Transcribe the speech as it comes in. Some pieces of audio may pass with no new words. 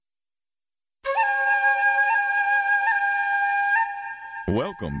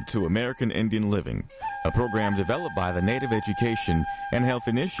Welcome to American Indian Living, a program developed by the Native Education and Health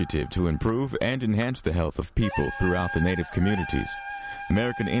Initiative to improve and enhance the health of people throughout the Native communities.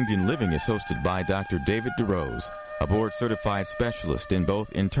 American Indian Living is hosted by Dr. David DeRose, a board-certified specialist in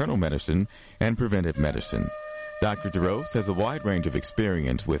both internal medicine and preventive medicine. Dr. DeRose has a wide range of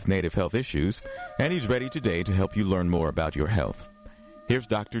experience with Native health issues, and he's ready today to help you learn more about your health. Here's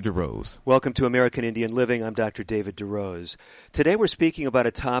Dr. DeRose. Welcome to American Indian Living. I'm Dr. David DeRose. Today we're speaking about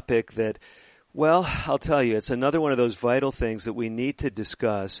a topic that, well, I'll tell you, it's another one of those vital things that we need to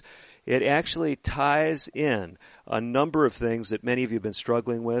discuss. It actually ties in a number of things that many of you have been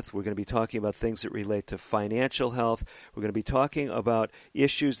struggling with. We're going to be talking about things that relate to financial health. We're going to be talking about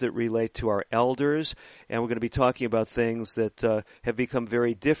issues that relate to our elders. And we're going to be talking about things that have become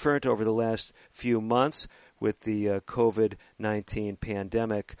very different over the last few months with the COVID-19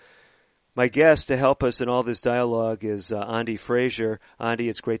 pandemic. My guest to help us in all this dialogue is Andi Frazier. Andi,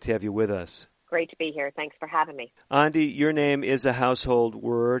 it's great to have you with us. Great to be here. Thanks for having me. Andi, your name is a household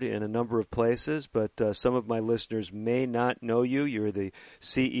word in a number of places, but some of my listeners may not know you. You're the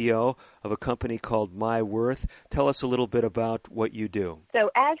CEO of a company called MyWorth. Tell us a little bit about what you do. So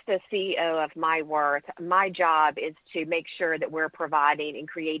as the CEO of MyWorth, my job is to make sure that we're providing and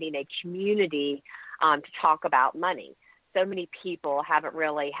creating a community to talk about money. So many people haven't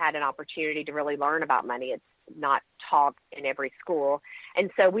really had an opportunity to really learn about money. It's not taught in every school. And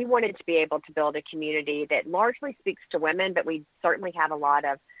so we wanted to be able to build a community that largely speaks to women, but we certainly have a lot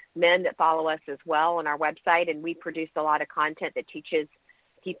of men that follow us as well on our website, and we produce a lot of content that teaches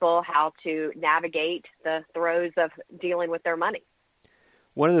people how to navigate the throes of dealing with their money.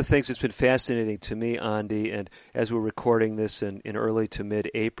 One of the things that's been fascinating to me, Andi, and as we're recording this in early to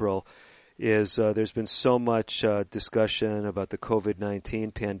mid-April, is there's been so much discussion about the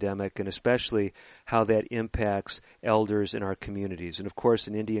COVID-19 pandemic and especially how that impacts elders in our communities. And, of course,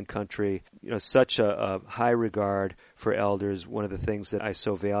 in Indian country, such a high regard for elders. One of the things that I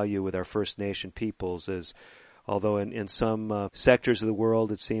so value with our First Nation peoples is, although in some sectors of the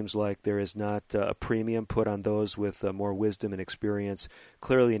world it seems like there is not a premium put on those with more wisdom and experience,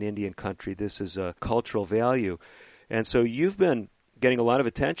 clearly in Indian country this is a cultural value. And so you've been getting a lot of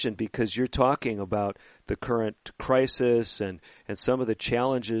attention because you're talking about the current crisis and some of the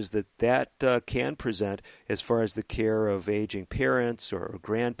challenges that can present as far as the care of aging parents or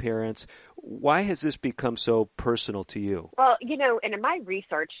grandparents. Why has this become so personal to you? Well, and in my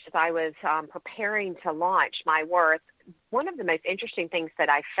research, as I was preparing to launch MyWorth, one of the most interesting things that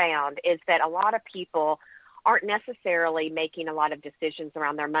I found is that a lot of people aren't necessarily making a lot of decisions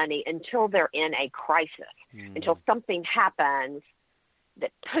around their money until they're in a crisis, until something happens that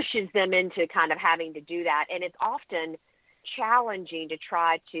pushes them into kind of having to do that. And it's often challenging to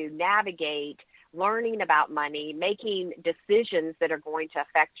try to navigate learning about money, making decisions that are going to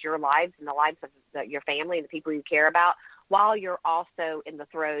affect your lives and the lives of your family and the people you care about, while you're also in the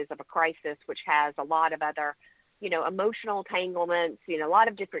throes of a crisis, which has a lot of other, emotional entanglements, a lot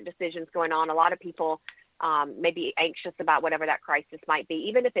of different decisions going on. A lot of people may be anxious about whatever that crisis might be,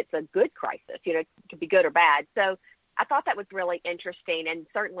 even if it's a good crisis, it could be good or bad. So I thought that was really interesting, and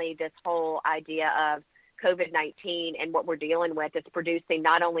certainly this whole idea of COVID-19 and what we're dealing with is producing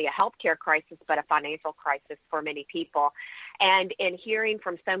not only a healthcare crisis, but a financial crisis for many people. And in hearing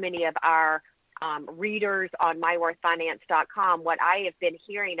from so many of our readers on myworthfinance.com, what I have been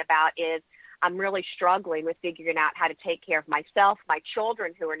hearing about is I'm really struggling with figuring out how to take care of myself, my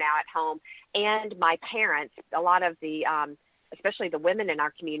children who are now at home, and my parents. A lot of the, especially the women in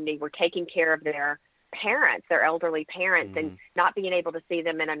our community, were taking care of their parents, their elderly parents, and not being able to see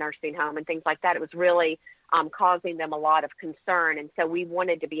them in a nursing home and things like that. It was really causing them a lot of concern. And so we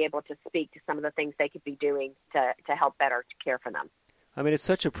wanted to be able to speak to some of the things they could be doing to help better care for them. I mean, it's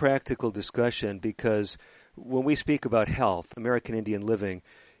such a practical discussion because when we speak about health, American Indian Living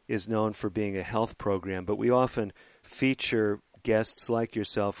is known for being a health program, but we often feature guests like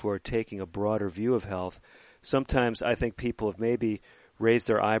yourself who are taking a broader view of health. Sometimes I think people have maybe raised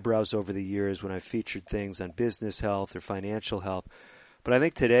their eyebrows over the years when I featured things on business health or financial health. But I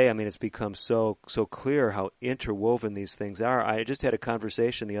think today, it's become so clear how interwoven these things are. I just had a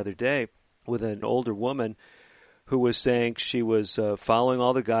conversation the other day with an older woman who was saying she was following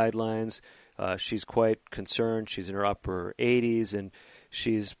all the guidelines. She's quite concerned. She's in her upper 80s, and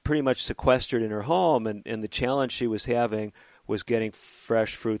she's pretty much sequestered in her home. And the challenge she was having was getting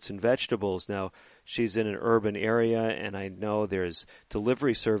fresh fruits and vegetables. Now, she's in an urban area, and I know there's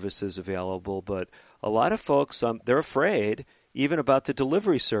delivery services available, but a lot of folks, they're afraid even about the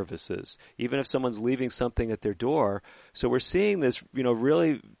delivery services, even if someone's leaving something at their door. So we're seeing this,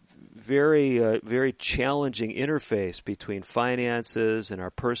 really very challenging interface between finances and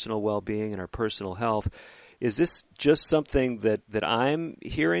our personal well-being and our personal health. Is this just something that I'm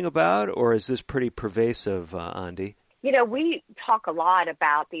hearing about, or is this pretty pervasive, Andi? You know, we talk a lot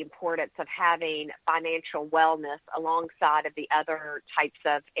about the importance of having financial wellness alongside of the other types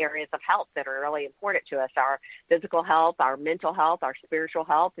of areas of health that are really important to us, our physical health, our mental health, our spiritual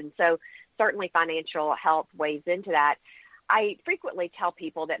health. And so certainly financial health weighs into that. I frequently tell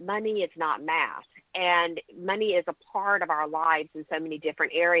people that money is not math, and money is a part of our lives in so many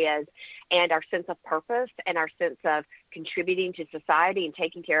different areas, and our sense of purpose and our sense of contributing to society and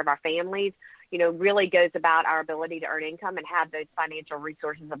taking care of our families, you know, really goes about our ability to earn income and have those financial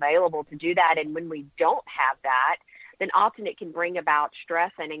resources available to do that. And when we don't have that, then often it can bring about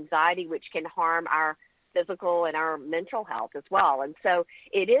stress and anxiety, which can harm our physical and our mental health as well. And so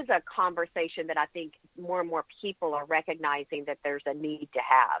it is a conversation that I think more and more people are recognizing that there's a need to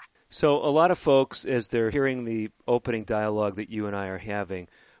have. So a lot of folks, as they're hearing the opening dialogue that you and I are having,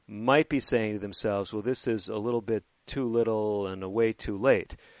 might be saying to themselves, well, this is a little bit too little and a way too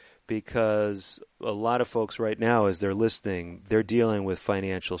late, because a lot of folks right now, as they're listening, they're dealing with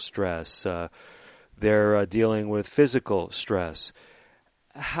financial stress. They're dealing with physical stress.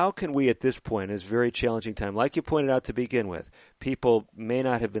 How can we at this point, in this very challenging time, like you pointed out to begin with, people may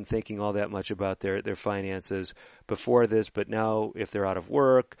not have been thinking all that much about their finances before this, but now if they're out of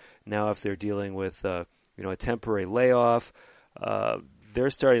work, now if they're dealing with a temporary layoff, they're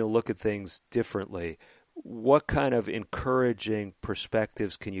starting to look at things differently. What kind of encouraging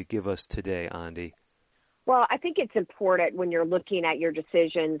perspectives can you give us today, Andi? Well, I think it's important when you're looking at your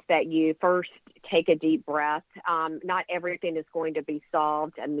decisions that you first take a deep breath. Not everything is going to be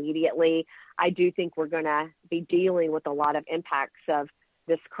solved immediately. I do think we're going to be dealing with a lot of impacts of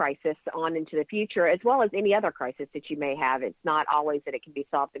this crisis on into the future, as well as any other crisis that you may have. It's not always that it can be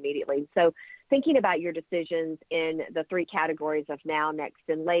solved immediately. So thinking about your decisions in the three categories of now, next,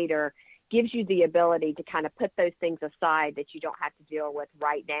 and later gives you the ability to kind of put those things aside that you don't have to deal with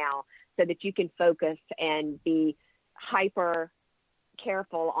right now, so that you can focus and be hyper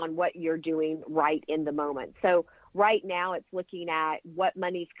careful on what you're doing right in the moment. So right now it's looking at what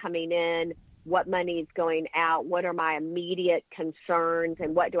money's coming in, what money is going out, what are my immediate concerns,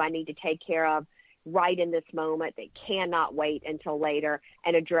 and what do I need to take care of right in this moment that cannot wait until later,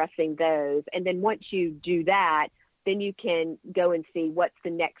 and addressing those. And then once you do that, then you can go and see what's the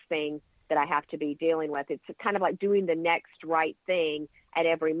next thing that I have to be dealing with. It's kind of like doing the next right thing at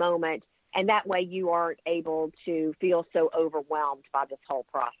every moment. And that way you aren't able to feel so overwhelmed by this whole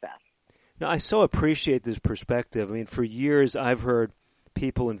process. Now, I so appreciate this perspective. I mean, for years I've heard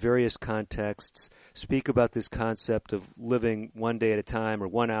people in various contexts speak about this concept of living one day at a time, or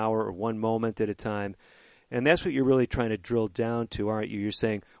 1 hour, or one moment at a time. And that's what you're really trying to drill down to, aren't you? You're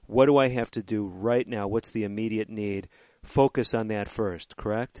saying, what do I have to do right now? What's the immediate need? Focus on that first,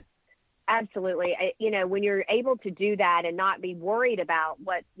 correct? Absolutely. When you're able to do that and not be worried about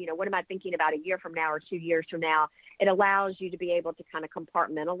what am I thinking about a year from now or 2 years from now, it allows you to be able to kind of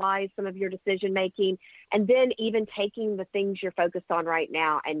compartmentalize some of your decision making, and then even taking the things you're focused on right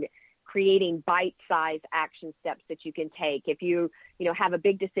now and creating bite-sized action steps that you can take. If you have a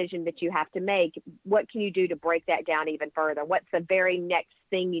big decision that you have to make, what can you do to break that down even further? What's the very next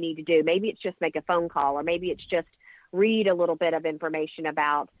thing you need to do? Maybe it's just make a phone call, or maybe it's just read a little bit of information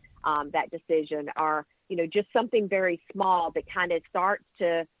about that decision, or, just something very small that kind of starts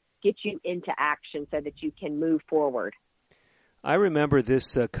to get you into action so that you can move forward. I remember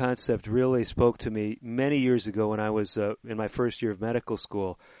this concept really spoke to me many years ago when I was in my first year of medical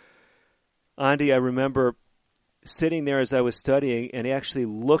school. Andi, I remember sitting there as I was studying and actually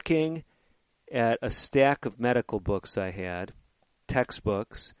looking at a stack of medical books I had,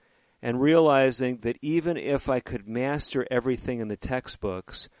 textbooks, and realizing that even if I could master everything in the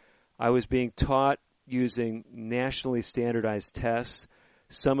textbooks, I was being taught using nationally standardized tests.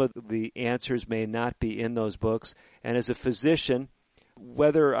 Some of the answers may not be in those books. And as a physician,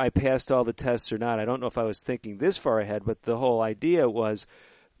 whether I passed all the tests or not, I don't know if I was thinking this far ahead, but the whole idea was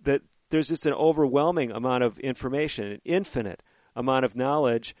that there's just an overwhelming amount of information, an infinite amount of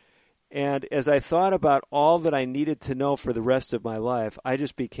knowledge. And as I thought about all that I needed to know for the rest of my life, I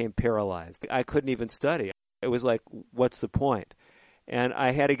just became paralyzed. I couldn't even study. It was like, what's the point? And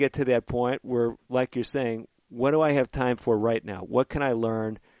I had to get to that point where, like you're saying, what do I have time for right now? What can I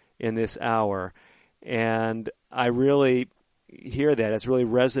learn in this hour? And I really hear that. It's really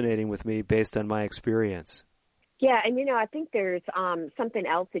resonating with me based on my experience. Yeah, and I think there's something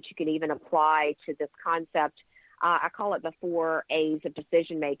else that you can even apply to this concept. I call it the 4 A's of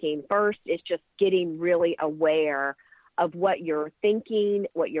decision making. First is just getting really aware of what you're thinking,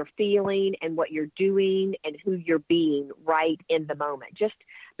 what you're feeling, and what you're doing, and who you're being right in the moment. Just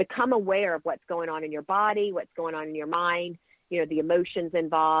become aware of what's going on in your body, what's going on in your mind, the emotions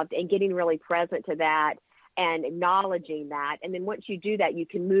involved, and getting really present to that and acknowledging that. And then once you do that, you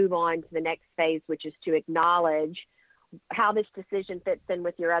can move on to the next phase, which is to acknowledge how this decision fits in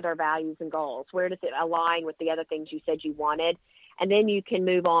with your other values and goals. Where does it align with the other things you said you wanted? And then you can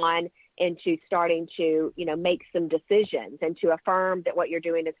move on into starting to, make some decisions and to affirm that what you're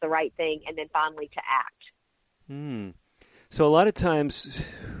doing is the right thing, and then finally to act. So a lot of times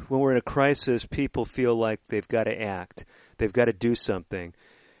when we're in a crisis, people feel like they've got to act. They've got to do something.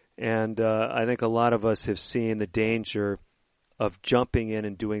 And I think a lot of us have seen the danger of jumping in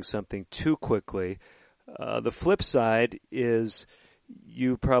and doing something too quickly. The flip side is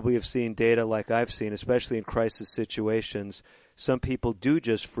you probably have seen data like I've seen, especially in crisis situations. Some people do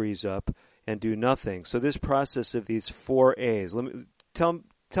just freeze up and do nothing. So this process of these 4 A's, let me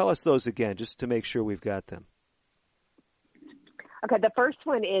tell us those again, just to make sure we've got them. Okay, the first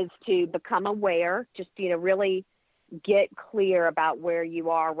one is to become aware, just, really get clear about where you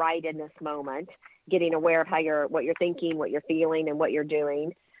are right in this moment, getting aware of what you're thinking, what you're feeling, and what you're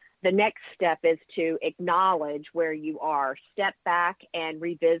doing. The next step is to acknowledge where you are. Step back and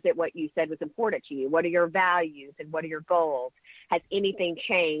revisit what you said was important to you. What are your values and what are your goals? Has anything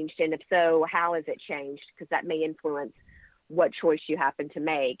changed? And if so, how has it changed? Because that may influence what choice you happen to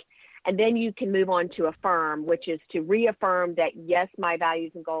make. And then you can move on to affirm, which is to reaffirm that, yes, my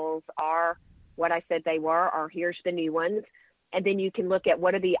values and goals are what I said they were, or here's the new ones. And then you can look at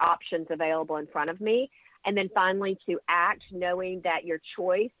what are the options available in front of me. And then finally to act, knowing that your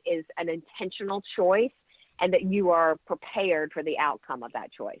choice is an intentional choice and that you are prepared for the outcome of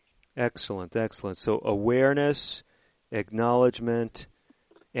that choice. Excellent, excellent. So awareness, acknowledgement,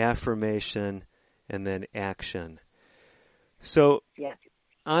 affirmation, and then action. So, yes.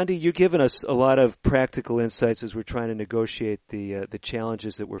 Andi, you've given us a lot of practical insights as we're trying to negotiate the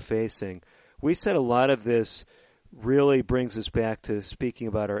challenges that we're facing. We said a lot of this really brings us back to speaking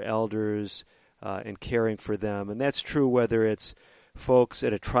about our elders and caring for them. And that's true whether it's folks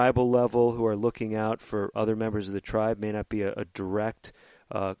at a tribal level who are looking out for other members of the tribe, may not be a direct,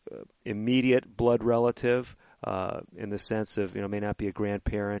 immediate blood relative in the sense of, may not be a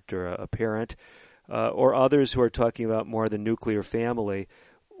grandparent or a parent, or others who are talking about more the nuclear family.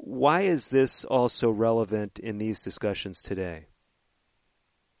 Why is this also relevant in these discussions today?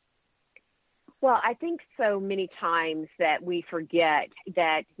 Well, I think so many times that we forget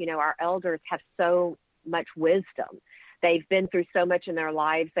that, our elders have so much wisdom. They've been through so much in their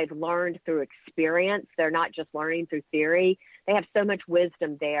lives. They've learned through experience. They're not just learning through theory. They have so much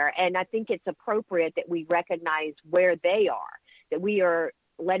wisdom there. And I think it's appropriate that we recognize where they are, that we are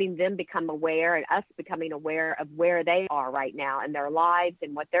letting them become aware and us becoming aware of where they are right now in their lives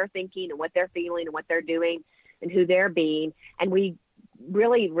and what they're thinking and what they're feeling and what they're doing and who they're being. And we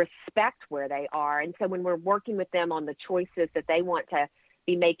really respect where they are. And so when we're working with them on the choices that they want to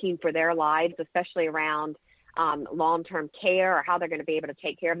be making for their lives, especially around long-term care or how they're going to be able to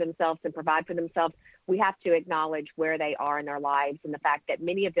take care of themselves and provide for themselves, we have to acknowledge where they are in their lives and the fact that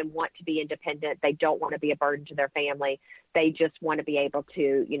many of them want to be independent. They don't want to be a burden to their family. They just want to be able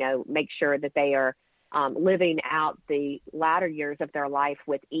to, make sure that they are living out the latter years of their life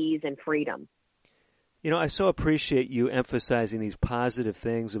with ease and freedom. I so appreciate you emphasizing these positive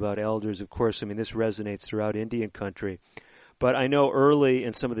things about elders. Of course, this resonates throughout Indian country. But I know early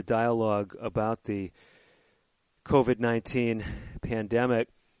in some of the dialogue about the COVID-19 pandemic,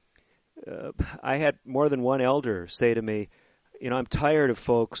 I had more than one elder say to me, I'm tired of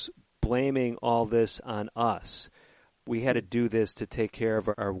folks blaming all this on us. We had to do this to take care of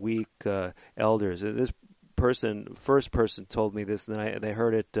our weak elders. This first person told me this, and then they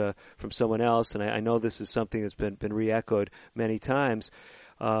heard it from someone else, and I know this is something that's been re-echoed many times.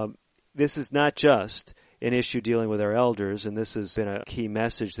 This is not just an issue dealing with our elders, and this has been a key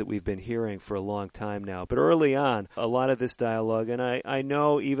message that we've been hearing for a long time now. But early on, a lot of this dialogue, and I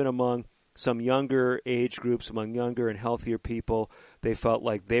know even among some younger age groups, among younger and healthier people, they felt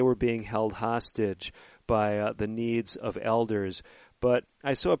like they were being held hostage by the needs of elders. But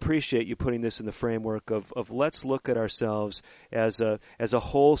I so appreciate you putting this in the framework of let's look at ourselves as a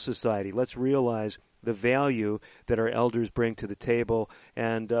whole society. Let's realize the value that our elders bring to the table.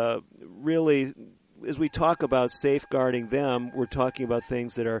 And really, as we talk about safeguarding them, we're talking about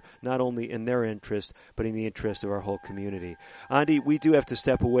things that are not only in their interest, but in the interest of our whole community. Andi, we do have to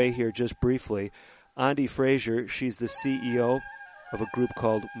step away here just briefly. Andi Frazier, she's the CEO of a group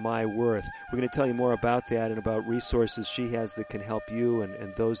called My Worth. We're going to tell you more about that and about resources she has that can help you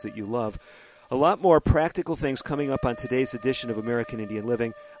and those that you love. A lot more practical things coming up on today's edition of American Indian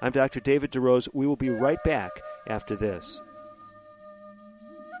Living. I'm Dr. David DeRose. We will be right back after this.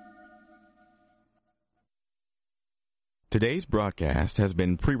 Today's broadcast has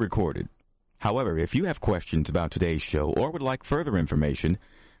been pre-recorded. However, if you have questions about today's show or would like further information,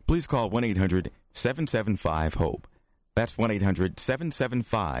 please call 1-800-775-HOPE. That's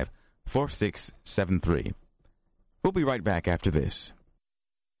 1-800-775-4673. We'll be right back after this.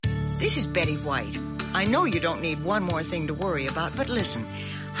 This is Betty White. I know you don't need one more thing to worry about, but listen.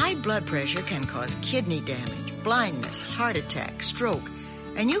 High blood pressure can cause kidney damage, blindness, heart attack, stroke,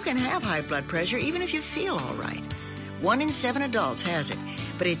 and you can have high blood pressure even if you feel all right. 1 in 7 adults has it,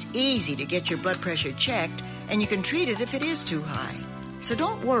 but it's easy to get your blood pressure checked, and you can treat it if it is too high. So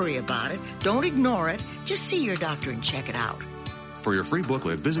don't worry about it. Don't ignore it. Just see your doctor and check it out. For your free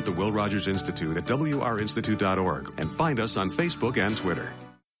booklet, visit the Will Rogers Institute at wrinstitute.org and find us on Facebook and Twitter.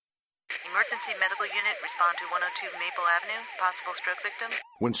 Emergency medical unit, respond to 102 Maple Avenue. Possible stroke victim.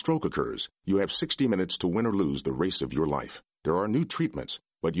 When stroke occurs, you have 60 minutes to win or lose the race of your life. There are new treatments,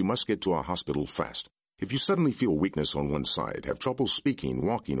 but you must get to a hospital fast. If you suddenly feel weakness on one side, have trouble speaking,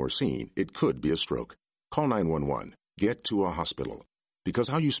 walking, or seeing, it could be a stroke. Call 911. Get to a hospital. Because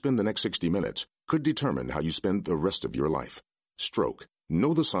how you spend the next 60 minutes could determine how you spend the rest of your life. Stroke.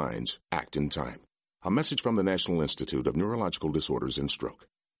 Know the signs. Act in time. A message from the National Institute of Neurological Disorders and Stroke.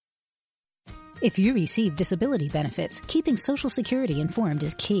 If you receive disability benefits, keeping Social Security informed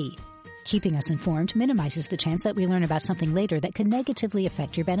is key. Keeping us informed minimizes the chance that we learn about something later that could negatively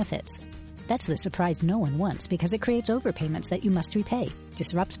affect your benefits. That's the surprise no one wants because it creates overpayments that you must repay,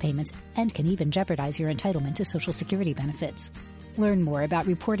 disrupts payments, and can even jeopardize your entitlement to Social Security benefits. Learn more about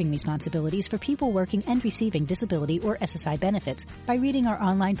reporting responsibilities for people working and receiving disability or SSI benefits by reading our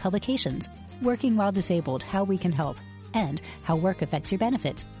online publications, Working While Disabled, How We Can Help, and How Work Affects Your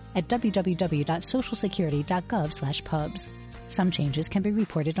Benefits at www.socialsecurity.gov/pubs. Some changes can be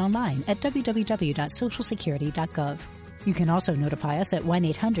reported online at www.socialsecurity.gov. You can also notify us at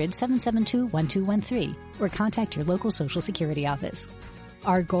 1-800-772-1213 or contact your local Social Security office.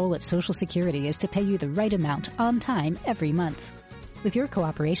 Our goal at Social Security is to pay you the right amount on time every month. With your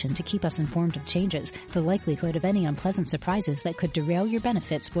cooperation to keep us informed of changes, the likelihood of any unpleasant surprises that could derail your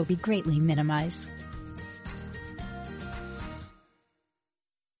benefits will be greatly minimized.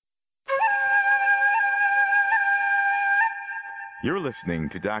 You're listening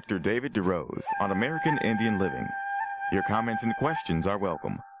to Dr. David DeRose on American Indian Living. Your comments and questions are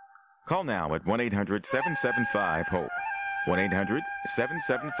welcome. Call now at 1-800-775-HOPE.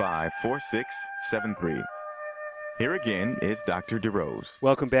 1-800-775-4673. Here again is Dr. DeRose.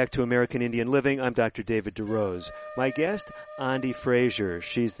 Welcome back to American Indian Living. I'm Dr. David DeRose. My guest, Andi Frazier.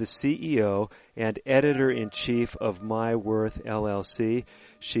 She's the CEO and editor-in-chief of My Worth, LLC.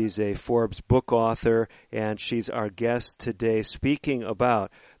 She's a Forbes book author, and she's our guest today speaking about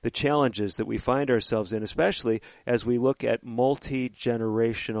the challenges that we find ourselves in, especially as we look at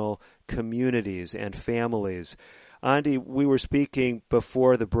multi-generational communities and families. Andi, we were speaking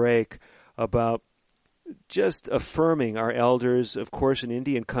before the break about just affirming our elders. Of course, in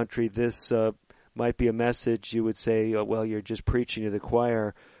Indian country, this might be a message you would say, well, you're just preaching to the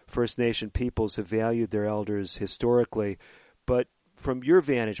choir. First Nation peoples have valued their elders historically. But from your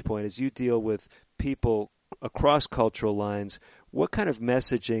vantage point, as you deal with people across cultural lines, what kind of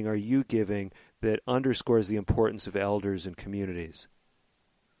messaging are you giving that underscores the importance of elders in communities?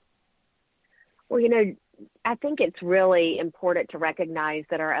 Well, I think it's really important to recognize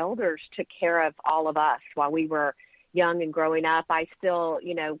that our elders took care of all of us while we were young and growing up. I still,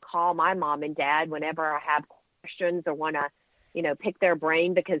 call my mom and dad whenever I have questions or want to, pick their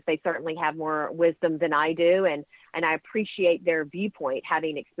brain because they certainly have more wisdom than I do. And I appreciate their viewpoint,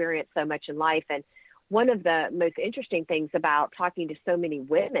 having experienced so much in life. And one of the most interesting things about talking to so many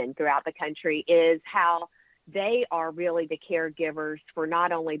women throughout the country is how they are really the caregivers for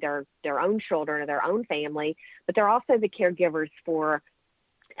not only their own children or their own family, but they're also the caregivers for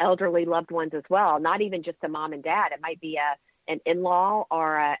elderly loved ones as well, not even just a mom and dad. It might be an in-law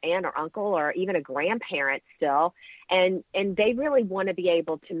or an aunt or uncle or even a grandparent still. And they really want to be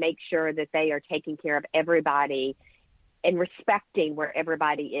able to make sure that they are taking care of everybody and respecting where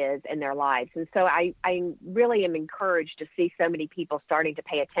everybody is in their lives. And so I really am encouraged to see so many people starting to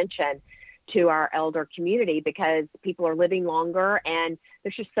pay attention to our elder community because people are living longer and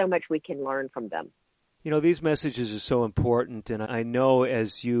there's just so much we can learn from them. These messages are so important, and I know,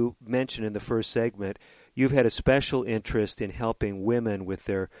 as you mentioned in the first segment, you've had a special interest in helping women with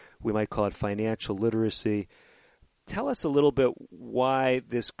their, we might call it financial literacy. Tell us a little bit why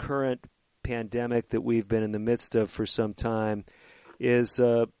this current pandemic that we've been in the midst of for some time is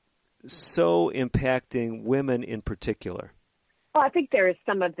so impacting women in particular? Well, I think there's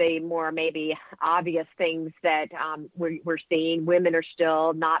some of the more maybe obvious things that we're seeing. Women are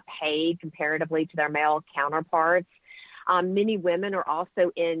still not paid comparatively to their male counterparts. Many women are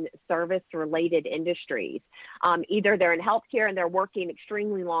also in service-related industries. Either they're in healthcare and they're working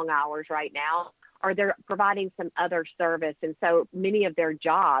extremely long hours right now, or they're providing some other service. And so many of their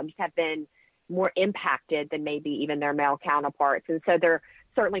jobs have been more impacted than maybe even their male counterparts. And so they're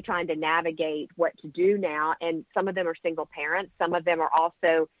certainly trying to navigate what to do now. And some of them are single parents. Some of them are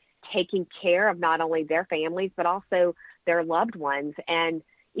also taking care of not only their families, but also their loved ones. And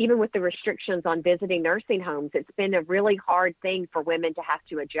even with the restrictions on visiting nursing homes, it's been a really hard thing for women to have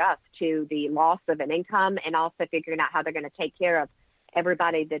to adjust to the loss of an income and also figuring out how they're going to take care of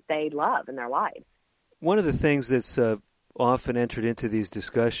everybody that they love in their lives. One of the things that's often entered into these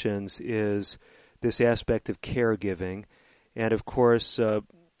discussions is this aspect of caregiving. And, of course,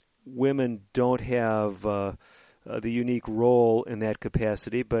 women don't have the unique role in that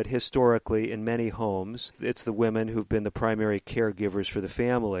capacity, but historically in many homes, it's the women who've been the primary caregivers for the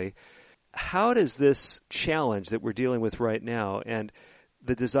family. How does this challenge that we're dealing with right now and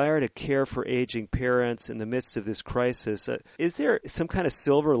the desire to care for aging parents in the midst of this crisis, is there some kind of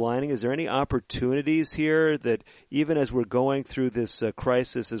silver lining? Is there any opportunities here that even as we're going through this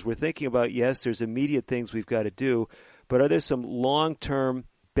crisis, as we're thinking about, yes, there's immediate things we've got to do, but are there some long-term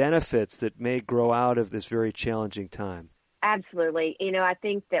benefits that may grow out of this very challenging time? Absolutely. I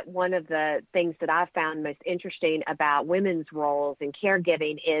think that one of the things that I've found most interesting about women's roles in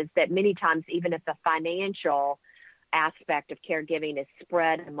caregiving is that many times, even if the financial aspect of caregiving is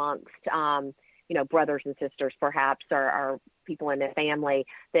spread amongst, brothers and sisters perhaps, or people in the family,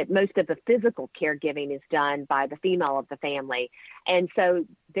 that most of the physical caregiving is done by the female of the family. And so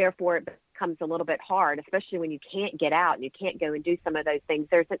therefore it becomes a little bit hard, especially when you can't get out and you can't go and do some of those things.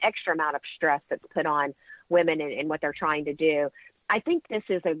 There's an extra amount of stress that's put on women in what they're trying to do. I think this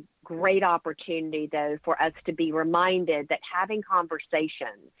is a great opportunity, though, for us to be reminded that having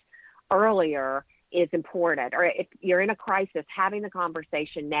conversations earlier is important. Or if you're in a crisis, having the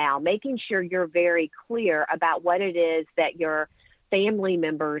conversation now, making sure you're very clear about what it is that your family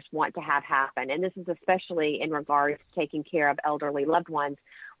members want to have happen. And this is especially in regards to taking care of elderly loved ones.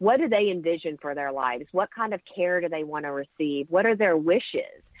 What do they envision for their lives? What kind of care do they want to receive? What are their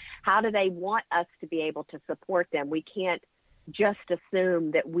wishes? How do they want us to be able to support them? We can't just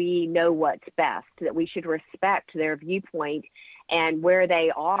assume that we know what's best, that we should respect their viewpoint and where they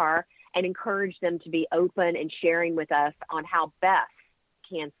are, and encourage them to be open and sharing with us on how best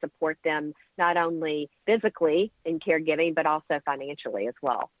can support them, not only physically in caregiving, but also financially as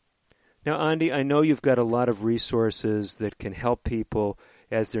well. Now, Andi, I know you've got a lot of resources that can help people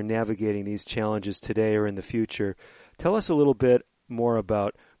as they're navigating these challenges today or in the future. Tell us a little bit more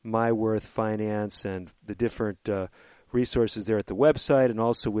about MyWorth Finance and the different resources there at the website and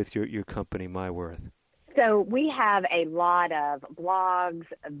also with your company, MyWorth. So we have a lot of blogs,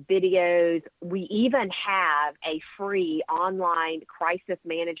 videos. We even have a free online crisis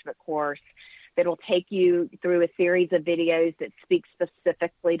management course that will take you through a series of videos that speak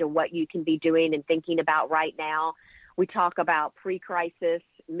specifically to what you can be doing and thinking about right now. We talk about pre-crisis,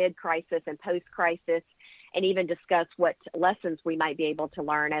 mid-crisis, and post-crisis, and even discuss what lessons we might be able to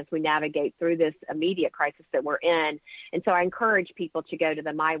learn as we navigate through this immediate crisis that we're in. And so I encourage people to go to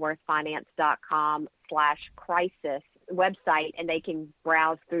the myworthfinance.com/crisis website, and they can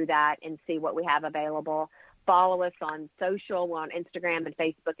browse through that and see what we have available. Follow us on social. We're on Instagram and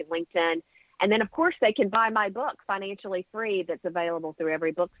Facebook and LinkedIn. And then, of course, they can buy my book, Financially Free, that's available through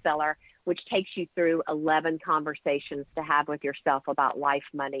every bookseller, which takes you through 11 conversations to have with yourself about life,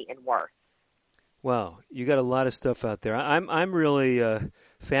 money, and worth. Wow, you got a lot of stuff out there. I'm really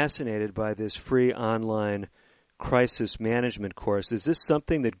fascinated by this free online crisis management course. Is this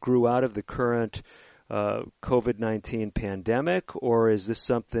something that grew out of the current COVID-19 pandemic, or is this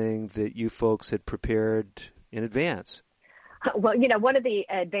something that you folks had prepared in advance? Well, one of the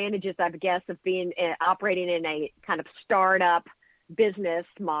advantages, I guess, of being operating in a kind of startup business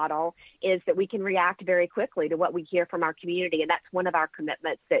model is that we can react very quickly to what we hear from our community. And that's one of our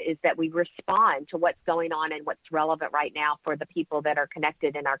commitments, is that we respond to what's going on and what's relevant right now for the people that are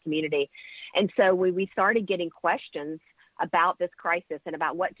connected in our community. And so we started getting questions about this crisis and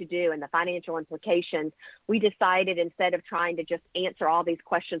about what to do and the financial implications. We decided, instead of trying to just answer all these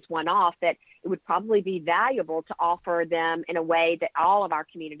questions one-off, that it would probably be valuable to offer them in a way that all of our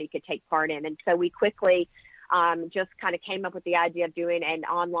community could take part in. And so we quickly just kind of came up with the idea of doing an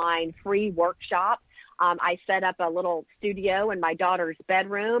online free workshop. I set up a little studio in my daughter's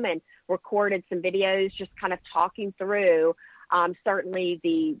bedroom and recorded some videos just kind of talking through certainly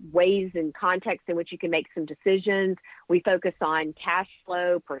the ways and context in which you can make some decisions. We focus on cash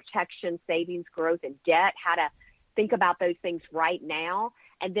flow, protection, savings, growth, and debt, how to think about those things right now.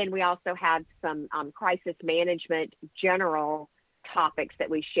 And then we also have some crisis management general topics that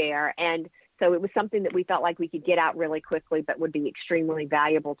we share. And so it was something that we felt like we could get out really quickly, but would be extremely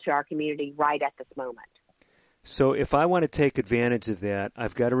valuable to our community right at this moment. So if I want to take advantage of that,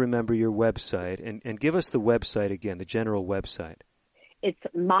 I've got to remember your website. And give us the website again, the general website. It's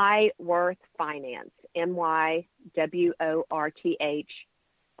MyWorth Finance,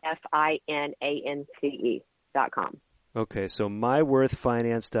 MyWorthFinance.com. Okay, so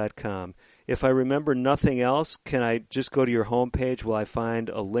myworthfinance.com. If I remember nothing else, can I just go to your homepage? Will I find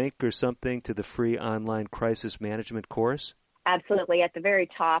a link or something to the free online crisis management course? Absolutely. At the very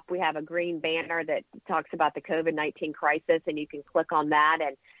top, we have a green banner that talks about the COVID-19 crisis, and you can click on that,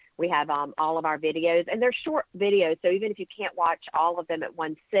 and we have all of our videos. And they're short videos, so even if you can't watch all of them at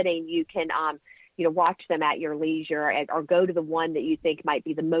one sitting, you can watch them at your leisure or go to the one that you think might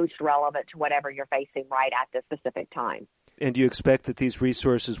be the most relevant to whatever you're facing right at this specific time. And do you expect that these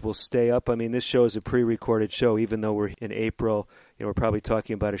resources will stay up? I mean, this show is a pre-recorded show, even though we're in April. We're probably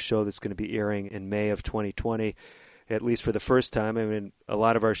talking about a show that's going to be airing in May of 2020. At least for the first time. I mean, a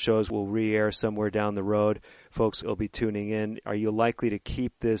lot of our shows will re-air somewhere down the road. Folks will be tuning in. Are you likely to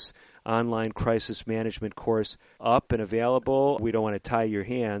keep this online crisis management course up and available? We don't want to tie your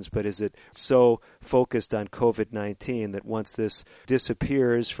hands, but is it so focused on COVID-19 that once this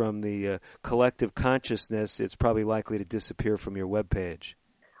disappears from the collective consciousness, it's probably likely to disappear from your webpage?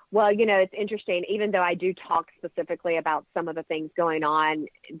 Well, it's interesting. Even though I do talk specifically about some of the things going on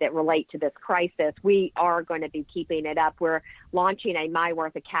that relate to this crisis, we are going to be keeping it up. We're launching a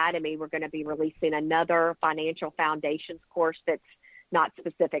MyWorth Academy. We're going to be releasing another financial foundations course that's not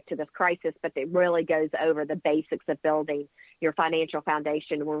specific to this crisis, but it really goes over the basics of building your financial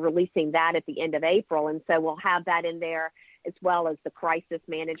foundation. We're releasing that at the end of April, and so we'll have that in there as well as the crisis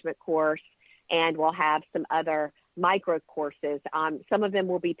management course, and we'll have some other micro courses. Some of them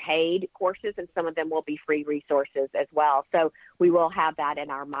will be paid courses and some of them will be free resources as well. So we will have that in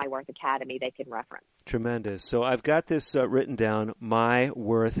our MyWorth Academy they can reference. Tremendous. So I've got this written down,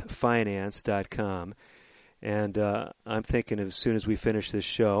 myworthfinance.com. And I'm thinking as soon as we finish this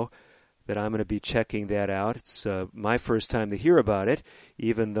show that I'm going to be checking that out. It's my first time to hear about it,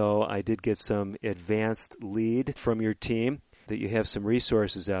 even though I did get some advanced lead from your team that you have some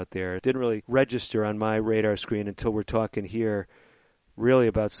resources out there. It didn't really register on my radar screen until we're talking here really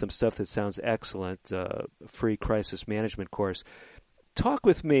about some stuff that sounds excellent, free crisis management course. Talk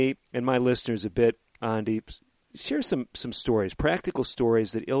with me and my listeners a bit, Andi. Share some stories, practical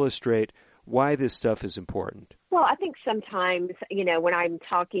stories that illustrate why this stuff is important. Well, I think sometimes, when I'm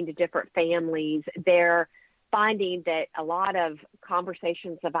talking to different families, they're finding that a lot of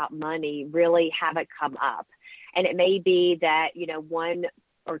conversations about money really haven't come up. And it may be that, one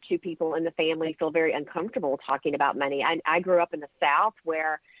or two people in the family feel very uncomfortable talking about money. I grew up in the South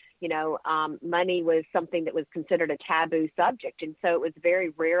where, money was something that was considered a taboo subject. And so it was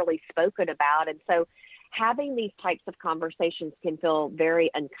very rarely spoken about. And so having these types of conversations can feel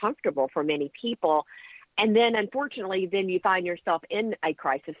very uncomfortable for many people. And then, unfortunately, then you find yourself in a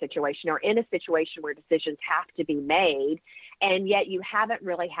crisis situation or in a situation where decisions have to be made, and yet you haven't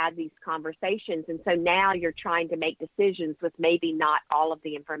really had these conversations. And so now you're trying to make decisions with maybe not all of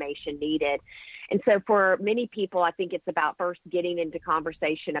the information needed. And so for many people, I think it's about first getting into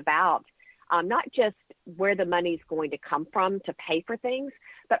conversation about not just where the money's going to come from to pay for things,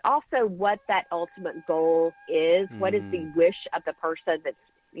 but also what that ultimate goal is. What is the wish of the person that's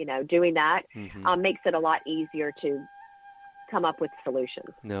doing that? Makes it a lot easier to come up with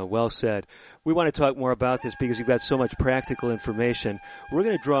solutions. No, well said. We want to talk more about this because you've got so much practical information. We're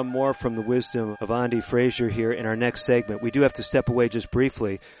going to draw more from the wisdom of Andi Frazier here in our next segment. We do have to step away just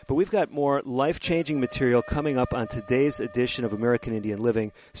briefly, but we've got more life-changing material coming up on today's edition of American Indian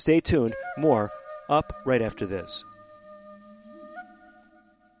Living. Stay tuned. More up right after this.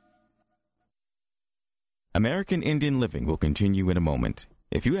 American Indian Living will continue in a moment.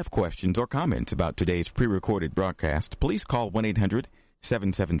 If you have questions or comments about today's pre-recorded broadcast, please call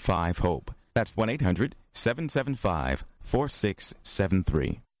 1-800-775-HOPE. That's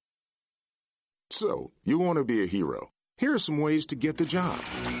 1-800-775-4673. So, you want to be a hero. Here are some ways to get the job.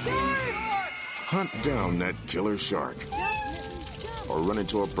 Hunt down that killer shark. Or run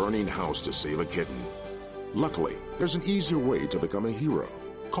into a burning house to save a kitten. Luckily, there's an easier way to become a hero.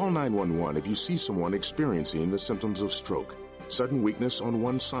 Call 911 if you see someone experiencing the symptoms of stroke. Sudden weakness on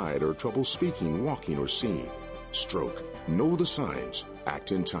one side or trouble speaking, walking, or seeing. Stroke. Know the signs.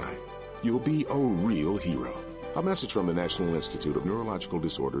 Act in time. You'll be a real hero. A message from the National Institute of Neurological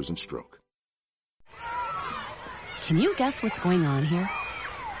Disorders and Stroke. Can you guess what's going on here?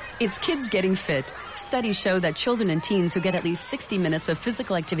 It's kids getting fit. Studies show that children and teens who get at least 60 minutes of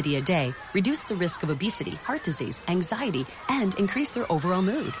physical activity a day reduce the risk of obesity, heart disease, anxiety, and increase their overall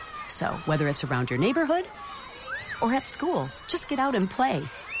mood. So, whether it's around your neighborhood or at school, just get out and play.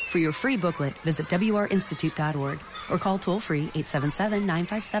 For your free booklet, visit wrinstitute.org or call toll-free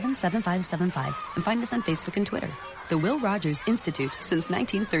 877-957-7575 and find us on Facebook and Twitter. The Will Rogers Institute since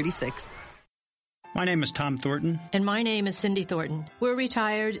 1936. My name is Tom Thornton. And my name is Cindy Thornton. We're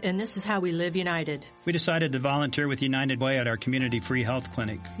retired, and this is how we live United. We decided to volunteer with United Way at our community free health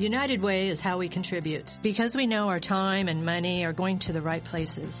clinic. United Way is how we contribute, because we know our time and money are going to the right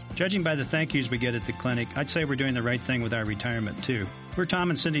places. Judging by the thank yous we get at the clinic, I'd say we're doing the right thing with our retirement, too. We're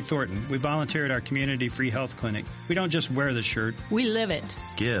Tom and Cindy Thornton. We volunteer at our community free health clinic. We don't just wear the shirt. We live it.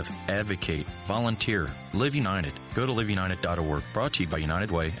 Give, advocate, volunteer, live United. Go to liveunited.org. Brought to you by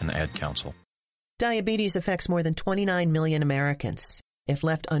United Way and the Ad Council. Diabetes affects more than 29 million Americans. If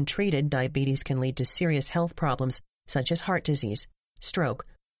left untreated, diabetes can lead to serious health problems such as heart disease, stroke,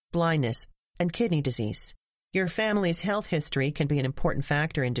 blindness, and kidney disease. Your family's health history can be an important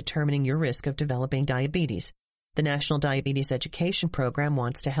factor in determining your risk of developing diabetes. The National Diabetes Education Program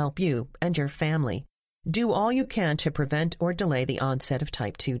wants to help you and your family. Do all you can to prevent or delay the onset of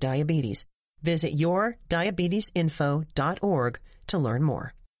type 2 diabetes. Visit yourdiabetesinfo.org to learn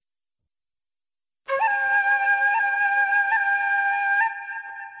more.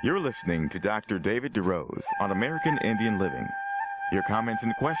 You're listening to Dr. David DeRose on American Indian Living. Your comments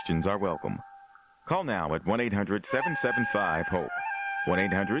and questions are welcome. Call now at 1-800-775-HOPE,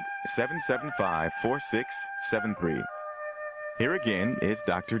 1-800-775-4673. Here again is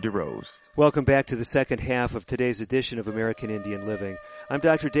Dr. DeRose. Welcome back to the second half of today's edition of American Indian Living. I'm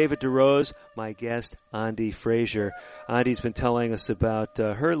Dr. David DeRose, my guest, Andi Frazier. Andi's been telling us about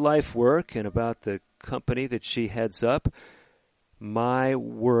her life work and about the company that she heads up, My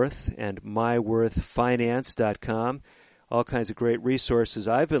Worth and myworthfinance.com. All kinds of great resources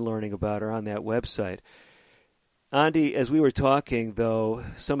I've been learning about are on that website. Andi, as we were talking, though,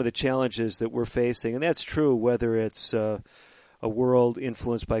 some of the challenges that we're facing, and that's true whether it's a world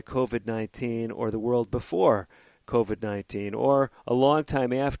influenced by COVID-19 or the world before COVID-19 or a long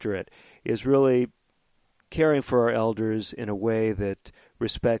time after it, is really caring for our elders in a way that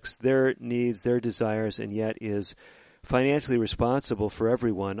respects their needs, their desires, and yet is financially responsible for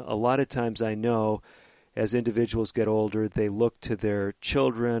everyone. A lot of times I know as individuals get older, they look to their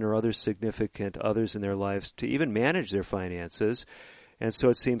children or other significant others in their lives to even manage their finances. And so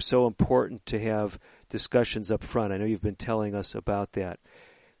it seems so important to have discussions up front. I know you've been telling us about that.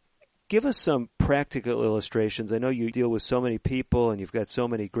 Give us some practical illustrations. I know you deal with so many people and you've got so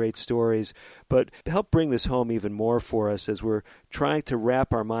many great stories, but help bring this home even more for us as we're trying to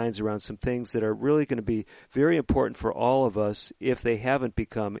wrap our minds around some things that are really going to be very important for all of us if they haven't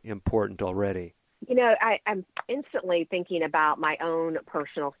become important already. You know, I'm instantly thinking about my own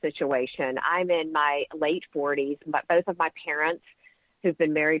personal situation. I'm in my late 40s, but both of my parents, who've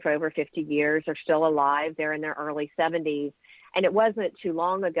been married for over 50 years, are still alive. They're in their early 70s. And it wasn't too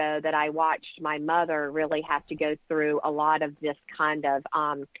long ago that I watched my mother really have to go through a lot of this kind of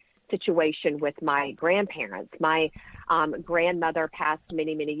situation with my grandparents. My grandmother passed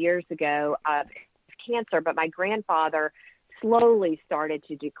many, many years ago of cancer, but my grandfather slowly started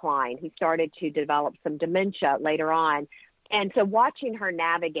to decline. He started to develop some dementia later on. And so watching her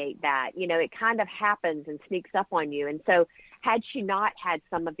navigate that, you know, it kind of happens and sneaks up on you. And so had she not had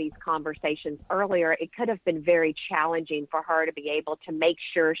some of these conversations earlier, it could have been very challenging for her to be able to make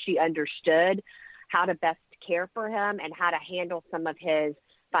sure she understood how to best care for him and how to handle some of his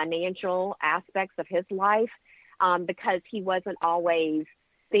financial aspects of his life, because he wasn't always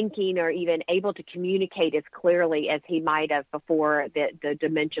thinking or even able to communicate as clearly as he might have before the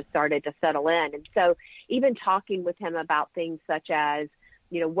dementia started to settle in. And so even talking with him about things such as,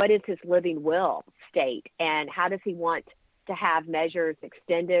 you know, what is his living will state and how does he want to have measures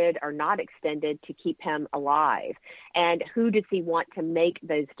extended or not extended to keep him alive? And who does he want to make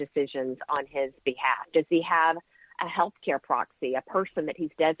those decisions on his behalf? Does he have a healthcare proxy, a person that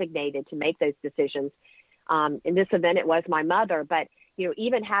he's designated to make those decisions? In this event, it was my mother, but you know,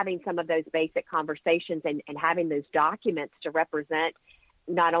 even having some of those basic conversations and having those documents to represent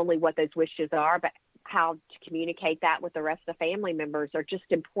not only what those wishes are, but how to communicate that with the rest of the family members are just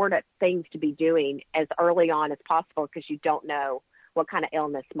important things to be doing as early on as possible, because you don't know what kind of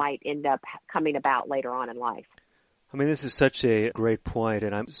illness might end up coming about later on in life. I mean, this is such a great point,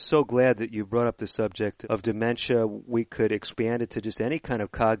 and I'm so glad that you brought up the subject of dementia. We could expand it to just any kind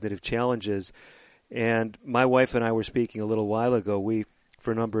of cognitive challenges. And my wife and I were speaking a little while ago. We,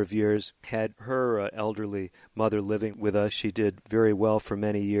 for a number of years, had her elderly mother living with us. She did very well for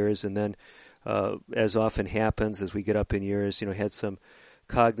many years, and then, as often happens as we get up in years, had some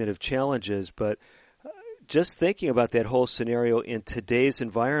cognitive challenges. But just thinking about that whole scenario in today's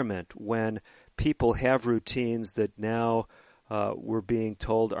environment, when people have routines that now we're being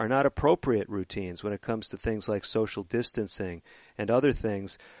told are not appropriate routines when it comes to things like social distancing and other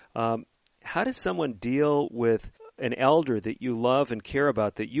things, how does someone deal with an elder that you love and care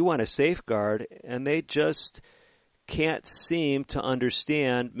about, that you want to safeguard, and they just can't seem to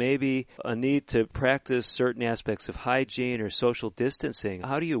understand maybe a need to practice certain aspects of hygiene or social distancing?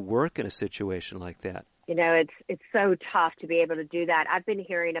 How do you work in a situation like that? It's so tough to be able to do that. I've been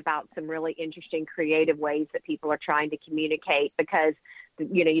hearing about some really interesting, creative ways that people are trying to communicate, because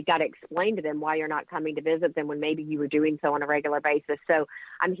you've got to explain to them why you're not coming to visit them when maybe you were doing so on a regular basis. So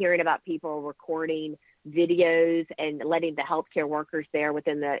I'm hearing about people recording videos and letting the healthcare workers there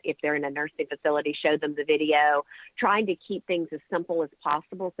if they're in a nursing facility, show them the video, trying to keep things as simple as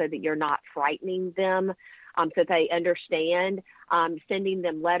possible so that you're not frightening them, so they understand, sending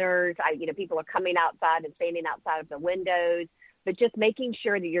them letters. People are coming outside and standing outside of the windows, but just making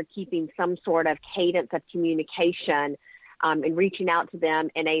sure that you're keeping some sort of cadence of communication and reaching out to them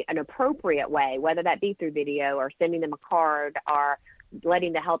in an appropriate way, whether that be through video or sending them a card or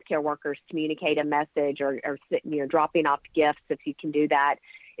letting the healthcare workers communicate a message or dropping off gifts, if you can do that,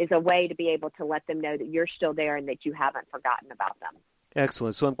 is a way to be able to let them know that you're still there and that you haven't forgotten about them.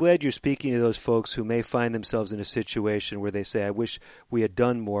 Excellent. So I'm glad you're speaking to those folks who may find themselves in a situation where they say, I wish we had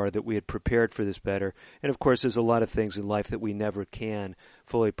done more, that we had prepared for this better. And, of course, there's a lot of things in life that we never can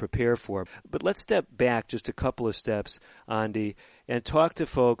fully prepare for. But let's step back just a couple of steps, Andi, and talk to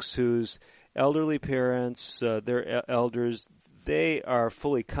folks whose elderly parents, their elders, they are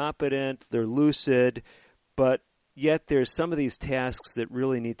fully competent, they're lucid, but yet there's some of these tasks that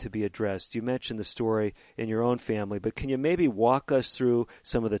really need to be addressed. You mentioned the story in your own family, but can you maybe walk us through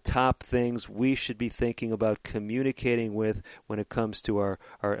some of the top things we should be thinking about communicating with when it comes to our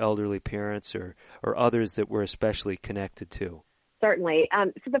elderly parents or others that we're especially connected to? Certainly.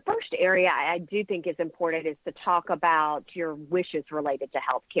 So the first area I do think is important is to talk about your wishes related to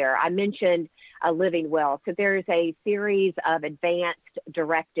healthcare. I mentioned a living will. So there's a series of advanced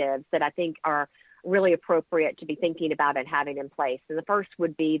directives that I think are really appropriate to be thinking about and having in place. And the first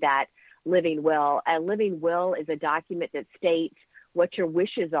would be that living will. A living will is a document that states what your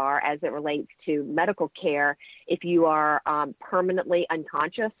wishes are as it relates to medical care if you are permanently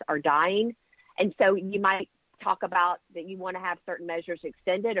unconscious or dying. And so you might talk about that you want to have certain measures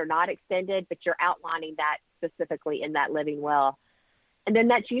extended or not extended, but you're outlining that specifically in that living will. And then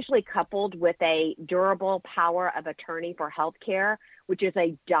that's usually coupled with a durable power of attorney for health care, which is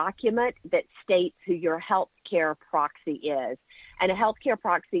a document that states who your health care proxy is. And a health care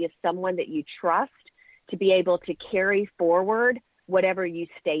proxy is someone that you trust to be able to carry forward whatever you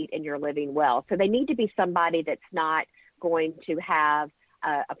state in your living will. So they need to be somebody that's not going to have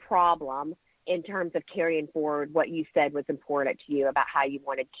a problem in terms of carrying forward what you said was important to you about how you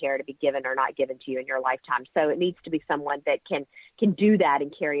wanted care to be given or not given to you in your lifetime. So it needs to be someone that can do that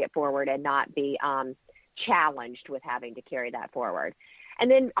and carry it forward and not be challenged with having to carry that forward. And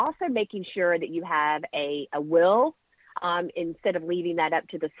then also making sure that you have a will instead of leaving that up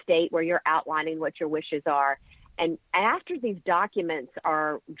to the state where you're outlining what your wishes are. And after these documents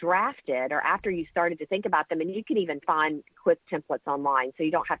are drafted or after you started to think about them, and you can even find quick templates online, so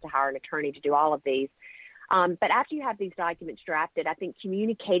you don't have to hire an attorney to do all of these. But after you have these documents drafted, I think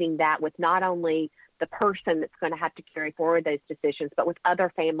communicating that with not only the person that's going to have to carry forward those decisions, but with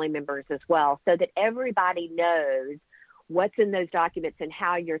other family members as well, so that everybody knows what's in those documents and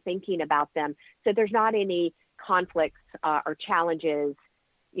how you're thinking about them. So there's not any conflicts or challenges,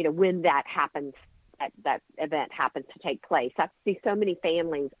 when that happens. That event happens to take place. I see so many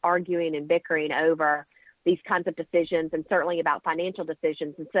families arguing and bickering over these kinds of decisions and certainly about financial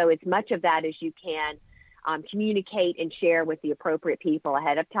decisions. And so as much of that as you can communicate and share with the appropriate people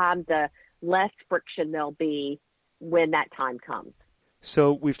ahead of time, the less friction there'll be when that time comes.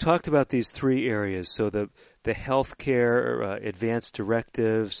 So we've talked about these three areas. So the healthcare, advanced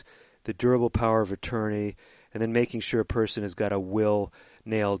directives, the durable power of attorney, and then making sure a person has got a will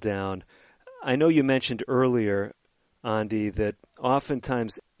nailed down. I know you mentioned earlier, Andi, that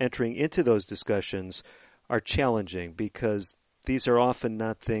oftentimes entering into those discussions are challenging because these are often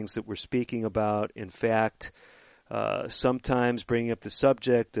not things that we're speaking about. In fact, sometimes bringing up the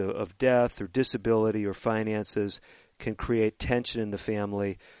subject of death or disability or finances can create tension in the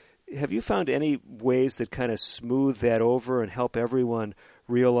family. Have you found any ways that kind of smooth that over and help everyone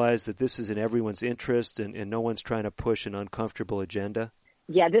realize that this is in everyone's interest and no one's trying to push an uncomfortable agenda?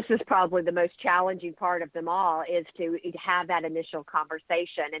 Yeah, this is probably the most challenging part of them all, is to have that initial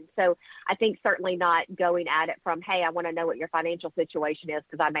conversation. And so I think certainly not going at it from, hey, I want to know what your financial situation is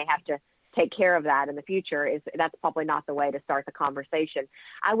because I may have to take care of that in the future. That's probably not the way to start the conversation.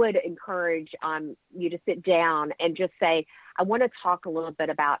 I would encourage you to sit down and just say, I want to talk a little bit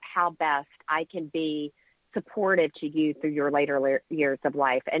about how best I can be supportive to you through your later years of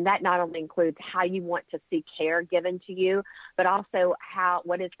life. And that not only includes how you want to see care given to you, but also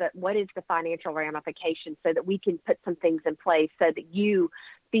what is the financial ramification, so that we can put some things in place so that you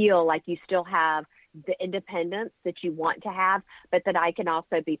feel like you still have the independence that you want to have, but that I can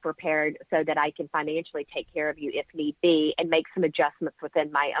also be prepared so that I can financially take care of you if need be and make some adjustments within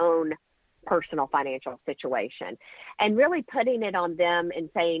my own personal financial situation. And really putting it on them and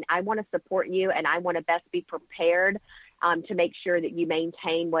saying, I want to support you and I want to best be prepared to make sure that you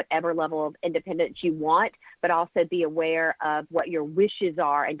maintain whatever level of independence you want, but also be aware of what your wishes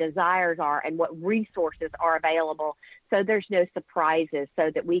are and desires are and what resources are available, so there's no surprises, so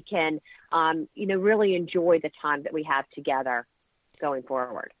that we can, really enjoy the time that we have together going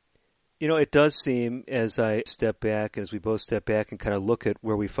forward. It does seem, as I step back, as we both step back and kind of look at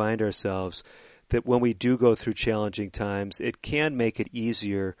where we find ourselves, that when we do go through challenging times, it can make it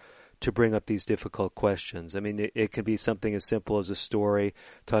easier to bring up these difficult questions. I mean, it can be something as simple as a story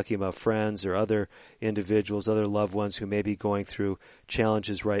talking about friends or other individuals, other loved ones who may be going through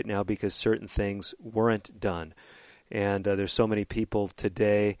challenges right now because certain things weren't done. And there's so many people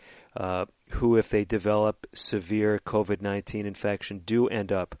today who, if they develop severe COVID-19 infection, do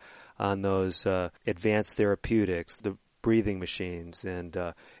end up on those advanced therapeutics, the breathing machines, and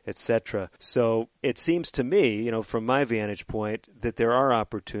et cetera. So it seems to me, from my vantage point, that there are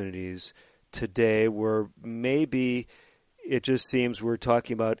opportunities today where maybe it just seems we're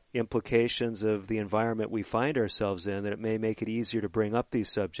talking about implications of the environment we find ourselves in, that it may make it easier to bring up these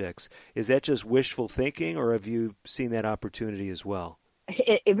subjects. Is that just wishful thinking, or have you seen that opportunity as well?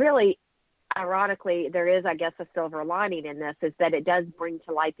 It really, ironically, there is, I guess, a silver lining in this, is that it does bring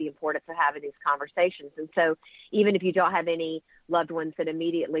to light the importance of having these conversations. And so even if you don't have any loved ones that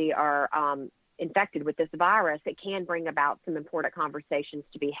immediately are infected with this virus, it can bring about some important conversations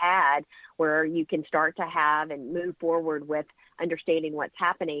to be had where you can start to have and move forward with understanding what's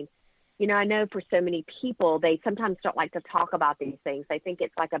happening. I know for so many people, they sometimes don't like to talk about these things. They think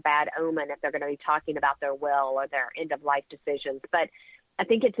it's like a bad omen if they're going to be talking about their will or their end-of-life decisions. But I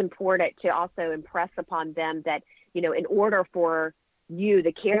think it's important to also impress upon them that, in order for you,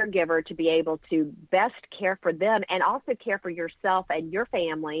 the caregiver, to be able to best care for them and also care for yourself and your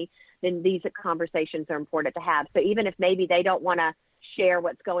family, then these conversations are important to have. So even if maybe they don't want to share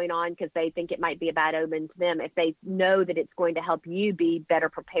what's going on because they think it might be a bad omen to them, if they know that it's going to help you be better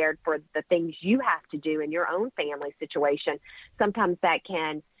prepared for the things you have to do in your own family situation, sometimes that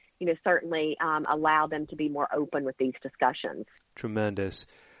can, certainly allow them to be more open with these discussions. Tremendous.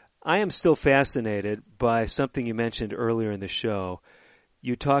 I am still fascinated by something you mentioned earlier in the show.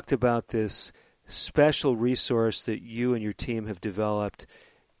 You talked about this special resource that you and your team have developed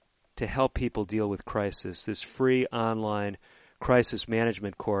to help people deal with crisis, this free online crisis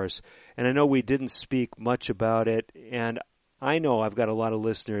management course. And I know we didn't speak much about it, and I know I've got a lot of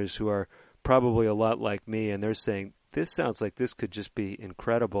listeners who are probably a lot like me, and they're saying, this sounds like this could just be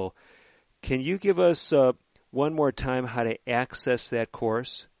incredible. Can you give us one more time how to access that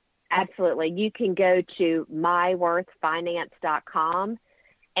course? Absolutely. You can go to myworthfinance.com,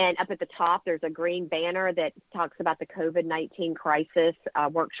 and up at the top there's a green banner that talks about the COVID-19 crisis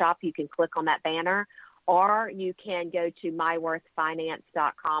workshop. You can click on that banner, or you can go to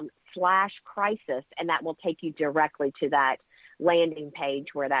myworthfinance.com/crisis, and that will take you directly to that landing page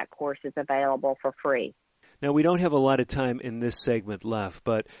where that course is available for free. Now, we don't have a lot of time in this segment left,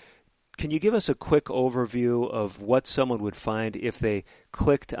 but can you give us a quick overview of what someone would find if they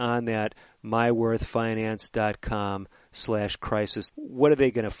clicked on that myworthfinance.com/crisis? What are they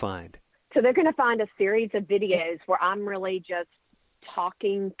going to find? So they're going to find a series of videos where I'm really just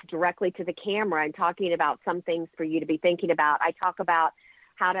talking directly to the camera and talking about some things for you to be thinking about. I talk about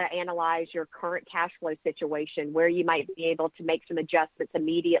how to analyze your current cash flow situation, where you might be able to make some adjustments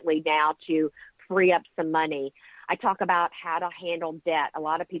immediately now to free up some money. I talk about how to handle debt. A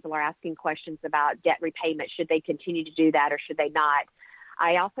lot of people are asking questions about debt repayment. Should they continue to do that or should they not?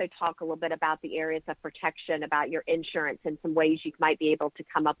 I also talk a little bit about the areas of protection, about your insurance and some ways you might be able to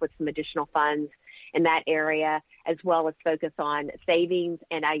come up with some additional funds in that area, as well as focus on savings.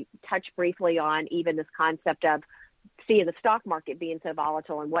 And I touch briefly on even this concept of see the stock market being so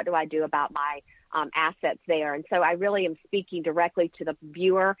volatile, and what do I do about my assets there? And so I really am speaking directly to the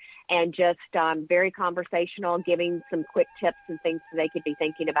viewer and just very conversational, giving some quick tips and things that they could be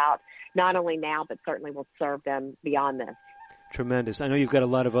thinking about, not only now, but certainly will serve them beyond this. Tremendous. I know you've got a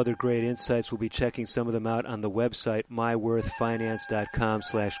lot of other great insights. We'll be checking some of them out on the website,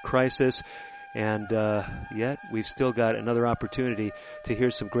 myworthfinance.com/crisis. And yet we've still got another opportunity to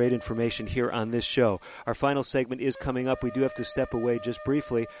hear some great information here on this show. Our final segment is coming up. We do have to step away just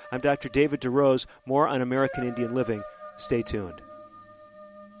briefly. I'm Dr. David DeRose. More on American Indian Living. Stay tuned.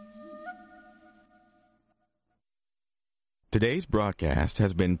 Today's broadcast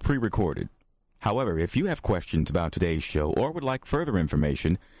has been pre-recorded. However, if you have questions about today's show or would like further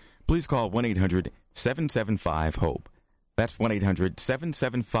information, please call 1-800-775-HOPE. That's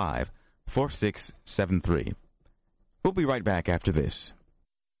 1-800-775-4673. We'll be right back after this.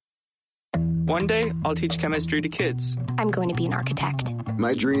 One day, I'll teach chemistry to kids. I'm going to be an architect.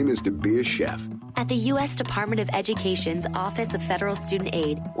 My dream is to be a chef. At the U.S. Department of Education's Office of Federal Student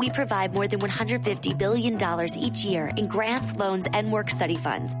Aid, we provide more than $150 billion each year in grants, loans, and work-study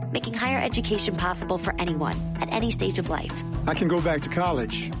funds, making higher education possible for anyone at any stage of life. I can go back to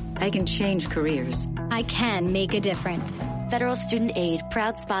college. I can change careers. I can make a difference. Federal Student Aid,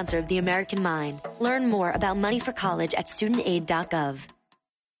 proud sponsor of the American Mind. Learn more about money for college at studentaid.gov.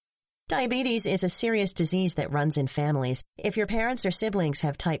 Diabetes is a serious disease that runs in families. If your parents or siblings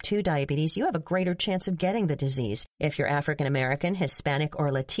have type 2 diabetes, you have a greater chance of getting the disease. If you're African American, Hispanic,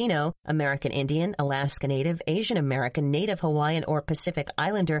 or Latino, American Indian, Alaska Native, Asian American, Native Hawaiian, or Pacific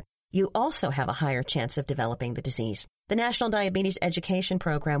Islander, you also have a higher chance of developing the disease. The National Diabetes Education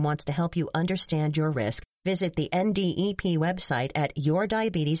Program wants to help you understand your risk. Visit the NDEP website at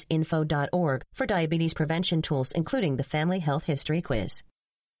yourdiabetesinfo.org for diabetes prevention tools, including the Family Health History Quiz.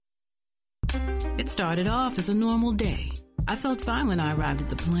 It started off as a normal day. I felt fine when I arrived at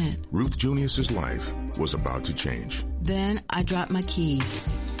the plant. Ruth Junius's life was about to change. Then I dropped my keys.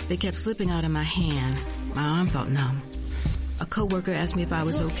 They kept slipping out of my hand. My arm felt numb. A coworker asked me if I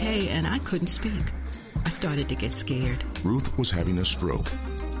was okay, and I couldn't speak. I started to get scared. Ruth was having a stroke.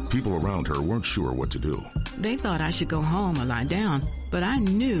 People around her weren't sure what to do. They thought I should go home or lie down, but I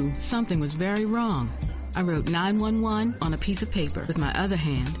knew something was very wrong. I wrote 911 on a piece of paper with my other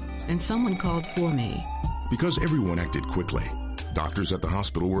hand, and someone called for me. Because everyone acted quickly, doctors at the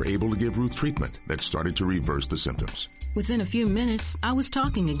hospital were able to give Ruth treatment that started to reverse the symptoms. Within a few minutes, I was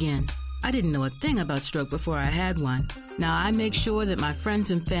talking again. I didn't know a thing about stroke before I had one. Now I make sure that my friends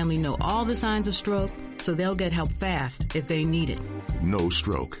and family know all the signs of stroke so they'll get help fast if they need it. No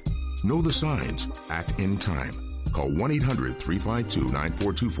stroke. Know the signs. Act in time. Call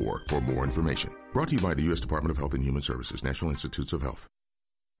 1-800-352-9424 for more information. Brought to you by the U.S. Department of Health and Human Services, National Institutes of Health.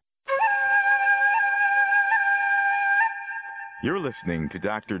 You're listening to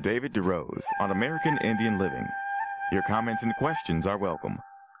Dr. David DeRose on American Indian Living. Your comments and questions are welcome.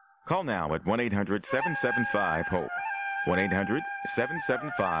 Call now at 1-800-775-HOPE,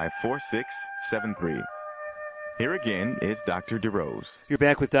 1-800-775-4673. Here again is Dr. DeRose. You're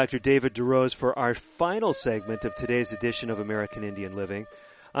back with Dr. David DeRose for our final segment of today's edition of American Indian Living.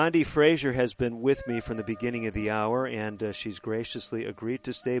 Andi Frazier has been with me from the beginning of the hour, and she's graciously agreed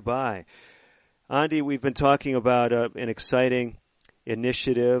to stay by. Andi, we've been talking about an exciting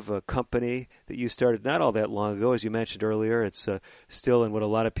initiative, a company that you started not all that long ago. As you mentioned earlier, it's still in what a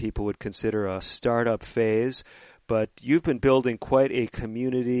lot of people would consider a startup phase, but you've been building quite a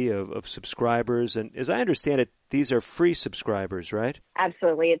community of subscribers, and as I understand it, these are free subscribers, right?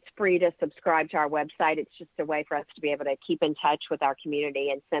 Absolutely. It's free to subscribe to our website. It's just a way for us to be able to keep in touch with our community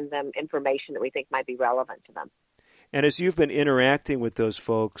and send them information that we think might be relevant to them. And as you've been interacting with those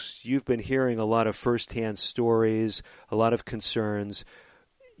folks, you've been hearing a lot of firsthand stories, a lot of concerns.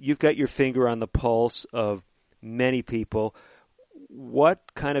 You've got your finger on the pulse of many people.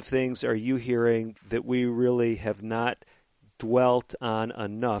 What kind of things are you hearing that we really have not dwelt on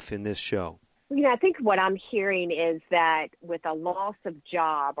enough in this show? You know, I think what I'm hearing is that with a loss of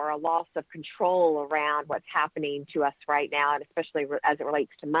job or a loss of control around what's happening to us right now, and especially as it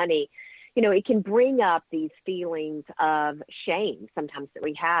relates to money, you know, it can bring up these feelings of shame sometimes that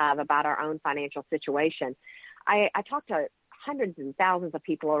we have about our own financial situation. I talk to hundreds and thousands of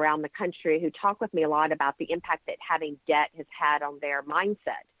people around the country who talk with me a lot about the impact that having debt has had on their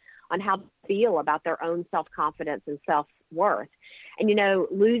mindset, on how they feel about their own self-confidence and self-worth. And, you know,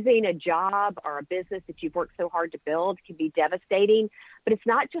 losing a job or a business that you've worked so hard to build can be devastating, but it's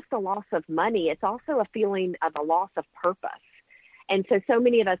not just the loss of money. It's also a feeling of a loss of purpose. And so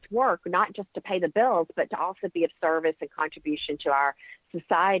many of us work not just to pay the bills, but to also be of service and contribution to our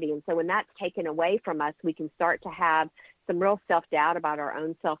society. And so when that's taken away from us, we can start to have some real self-doubt about our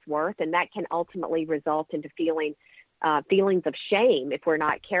own self-worth, and that can ultimately result into feelings of shame if we're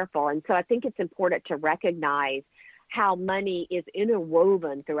not careful. And so I think it's important to recognize how money is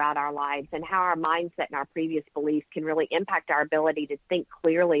interwoven throughout our lives and how our mindset and our previous beliefs can really impact our ability to think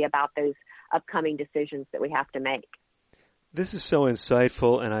clearly about those upcoming decisions that we have to make. This is so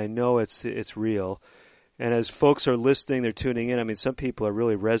insightful, and I know it's real. And as folks are listening, they're tuning in. I mean, some people are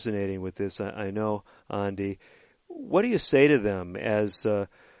really resonating with this. I know, Andi. What do you say to them as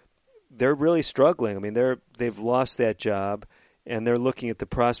they're really struggling? I mean, they've lost that job, and they're looking at the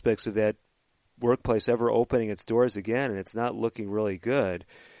prospects of that workplace ever opening its doors again, and it's not looking really good.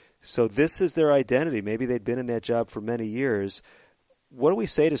 So this is their identity. Maybe they'd been in that job for many years. What do we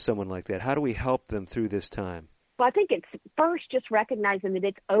say to someone like that? How do we help them through this time? Well, I think it's first just recognizing that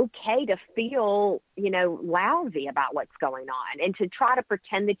it's okay to feel, lousy about what's going on, and to try to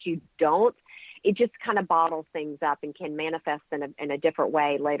pretend that you don't. It just kind of bottles things up and can manifest in a different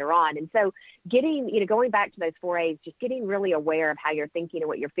way later on. And so going back to those 4 A's, just getting really aware of how you're thinking and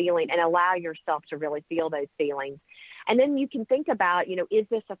what you're feeling, and allow yourself to really feel those feelings. And then you can think about, is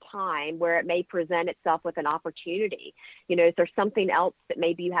this a time where it may present itself with an opportunity? Is there something else that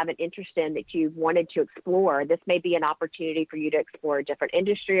maybe you have an interest in that you've wanted to explore? This may be an opportunity for you to explore a different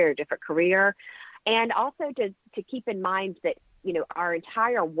industry or a different career. And also to keep in mind that, our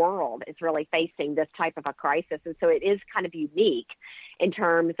entire world is really facing this type of a crisis. And so it is kind of unique in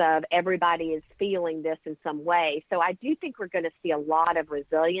terms of everybody is feeling this in some way. So I do think we're going to see a lot of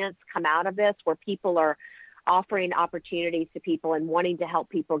resilience come out of this, where people are offering opportunities to people and wanting to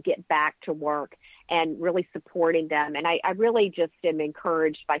help people get back to work and really supporting them. And I really just am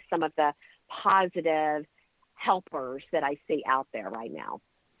encouraged by some of the positive helpers that I see out there right now.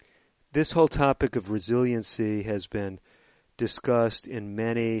 This whole topic of resiliency has been discussed in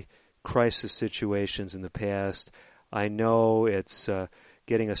many crisis situations in the past. I know it's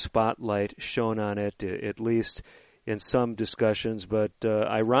getting a spotlight shown on it, at least in some discussions, but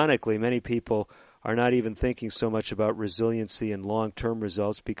ironically, many people are not even thinking so much about resiliency and long-term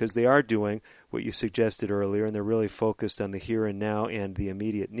results, because they are doing what you suggested earlier, and they're really focused on the here and now and the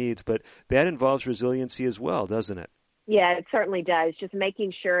immediate needs. But that involves resiliency as well, doesn't it? Yeah, it certainly does. Just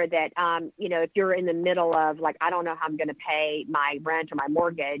making sure that, if you're in the middle of, I don't know how I'm going to pay my rent or my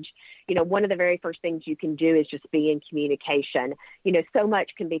mortgage, one of the very first things you can do is just be in communication. So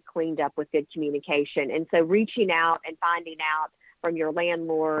much can be cleaned up with good communication. And so reaching out and finding out from your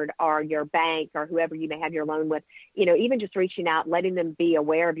landlord or your bank or whoever you may have your loan with, even just reaching out, letting them be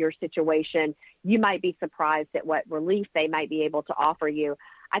aware of your situation, you might be surprised at what relief they might be able to offer you.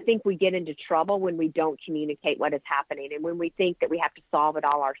 I think we get into trouble when we don't communicate what is happening and when we think that we have to solve it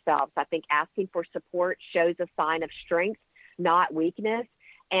all ourselves. I think asking for support shows a sign of strength, not weakness.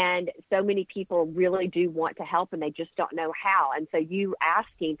 And so many people really do want to help, and they just don't know how. And so you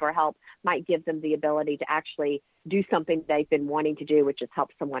asking for help might give them the ability to actually do something they've been wanting to do, which is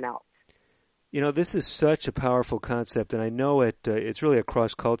help someone else. This is such a powerful concept, and I know it's really a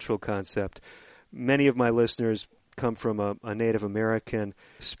cross-cultural concept. Many of my listeners come from a Native American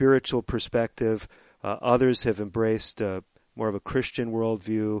spiritual perspective. Others have embraced more of a Christian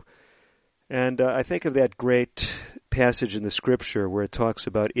worldview. And I think of that great passage in the Scripture where it talks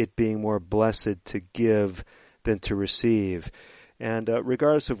about it being more blessed to give than to receive. And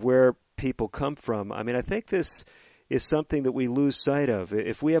regardless of where people come from, I think this is something that we lose sight of.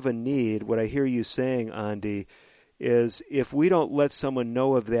 If we have a need, what I hear you saying, Andi, is if we don't let someone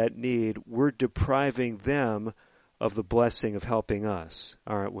know of that need, we're depriving them of the blessing of helping us,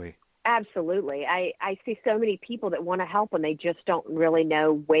 aren't we? Absolutely. I see so many people that want to help and they just don't really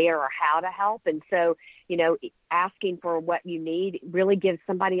know where or how to help. And so, asking for what you need really gives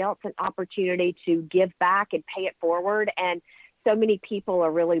somebody else an opportunity to give back and pay it forward. And so many people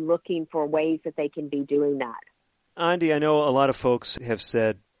are really looking for ways that they can be doing that. Andi, I know a lot of folks have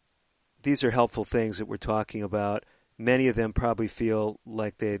said these are helpful things that we're talking about. Many of them probably feel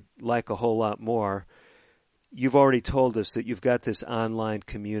like they'd like a whole lot more. You've already told us that you've got this online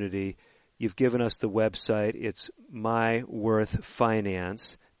community. You've given us the website. It's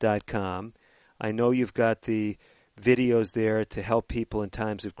myworthfinance.com. I know you've got the videos there to help people in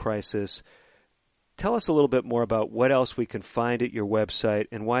times of crisis. Tell us a little bit more about what else we can find at your website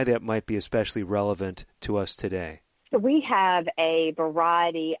and why that might be especially relevant to us today. So we have a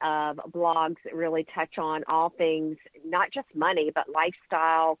variety of blogs that really touch on all things, not just money, but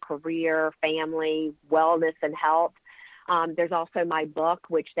lifestyle, career, family, wellness, and health. There's also my book,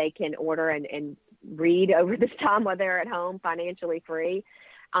 which they can order and read over this time while they're at home, financially free.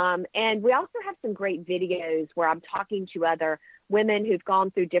 And we also have some great videos where I'm talking to other women who've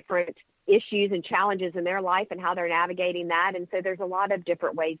gone through different issues and challenges in their life and how they're navigating that. And so there's a lot of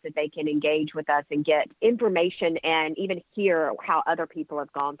different ways that they can engage with us and get information and even hear how other people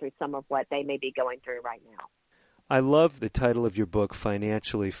have gone through some of what they may be going through right now. I love the title of your book,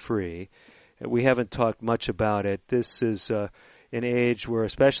 Financially Free. We haven't talked much about it. This is an age where,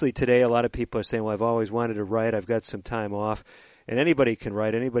 especially today, a lot of people are saying, well, I've always wanted to write. I've got some time off. And anybody can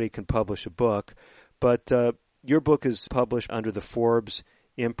write. Anybody can publish a book. But your book is published under the Forbes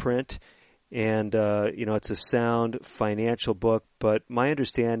imprint. And, it's a sound financial book. But my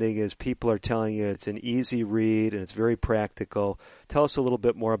understanding is people are telling you it's an easy read and it's very practical. Tell us a little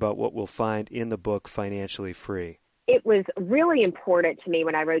bit more about what we'll find in the book, Financially Free. It was really important to me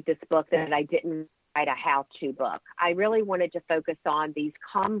when I wrote this book that I didn't write a how-to book. I really wanted to focus on these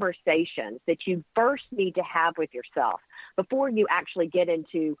conversations that you first need to have with yourself before you actually get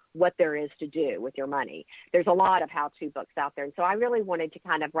into what there is to do with your money. There's a lot of how-to books out there. And so I really wanted to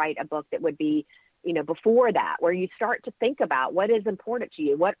kind of write a book that would be, before that, where you start to think about what is important to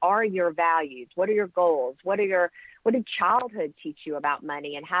you. What are your values? What are your goals? What did childhood teach you about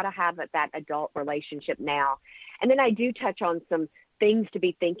money and how to have that adult relationship now? And then I do touch on some things to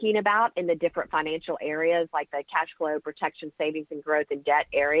be thinking about in the different financial areas, like the cash flow, protection, savings, and growth and debt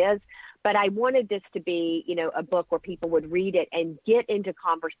areas. But I wanted this to be, a book where people would read it and get into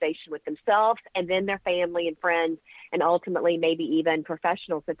conversation with themselves and then their family and friends, and ultimately maybe even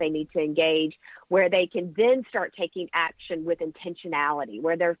professionals that they need to engage, where they can then start taking action with intentionality,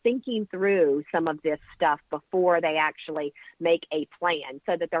 where they're thinking through some of this stuff before they actually make a plan,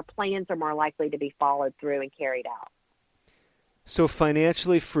 so that their plans are more likely to be followed through and carried out. So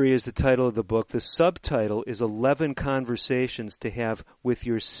Financially Free is the title of the book. The subtitle is 11 Conversations to Have with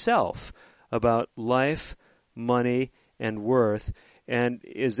Yourself about life, money, and worth. And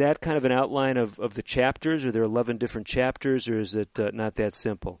is that kind of an outline of the chapters? Are there 11 different chapters, or is it not that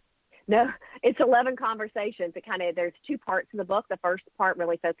simple? No, it's 11 conversations. There's two parts in the book. The first part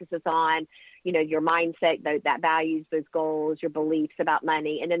really focuses on, your mindset, that values, those goals, your beliefs about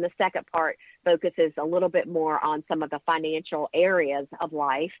money. And then the second part focuses a little bit more on some of the financial areas of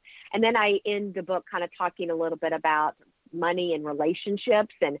life. And then I end the book kind of talking a little bit about money and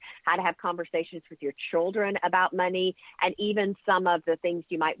relationships and how to have conversations with your children about money, and even some of the things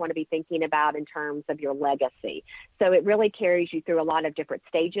you might want to be thinking about in terms of your legacy. So it really carries you through a lot of different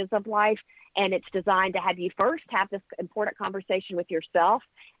stages of life, and it's designed to have you first have this important conversation with yourself,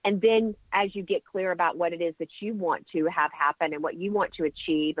 and then as you get clear about what it is that you want to have happen and what you want to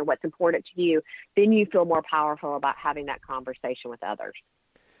achieve and what's important to you, then you feel more powerful about having that conversation with others.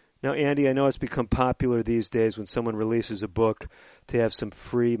 Now, Andy, I know it's become popular these days when someone releases a book to have some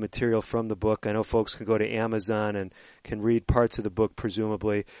free material from the book. I know folks can go to Amazon and can read parts of the book,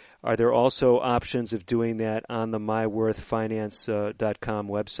 presumably. Are there also options of doing that on the myworthfinance.com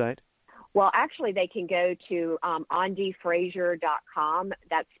website? Well, actually, they can go to AndyFrazier.com.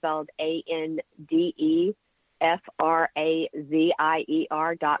 That's spelled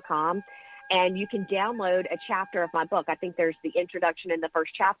ANDEFRAZIER.com. And you can download a chapter of my book. I think there's the introduction in the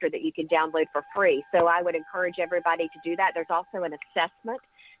first chapter that you can download for free. So I would encourage everybody to do that. There's also an assessment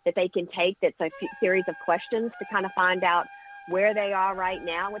that they can take that's a series of questions to kind of find out where they are right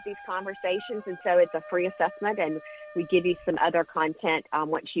now with these conversations. And so it's a free assessment, and we give you some other content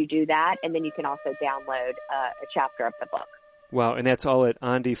once you do that. And then you can also download a chapter of the book. Wow, and that's all at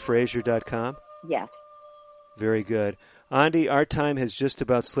AndyFrazier.com? Yes. Very good. Andy, our time has just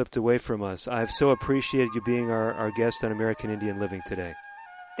about slipped away from us. I've so appreciated you being our guest on American Indian Living today.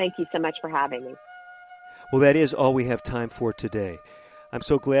 Thank you so much for having me. Well, that is all we have time for today. I'm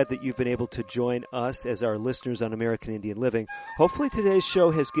so glad that you've been able to join us as our listeners on American Indian Living. Hopefully today's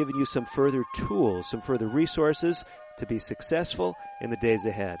show has given you some further tools, some further resources to be successful in the days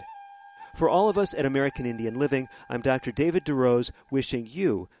ahead. For all of us at American Indian Living, I'm Dr. David DeRose, wishing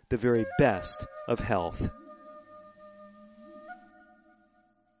you the very best of health.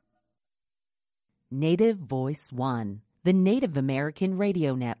 Native Voice One, the Native American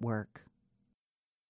Radio Network.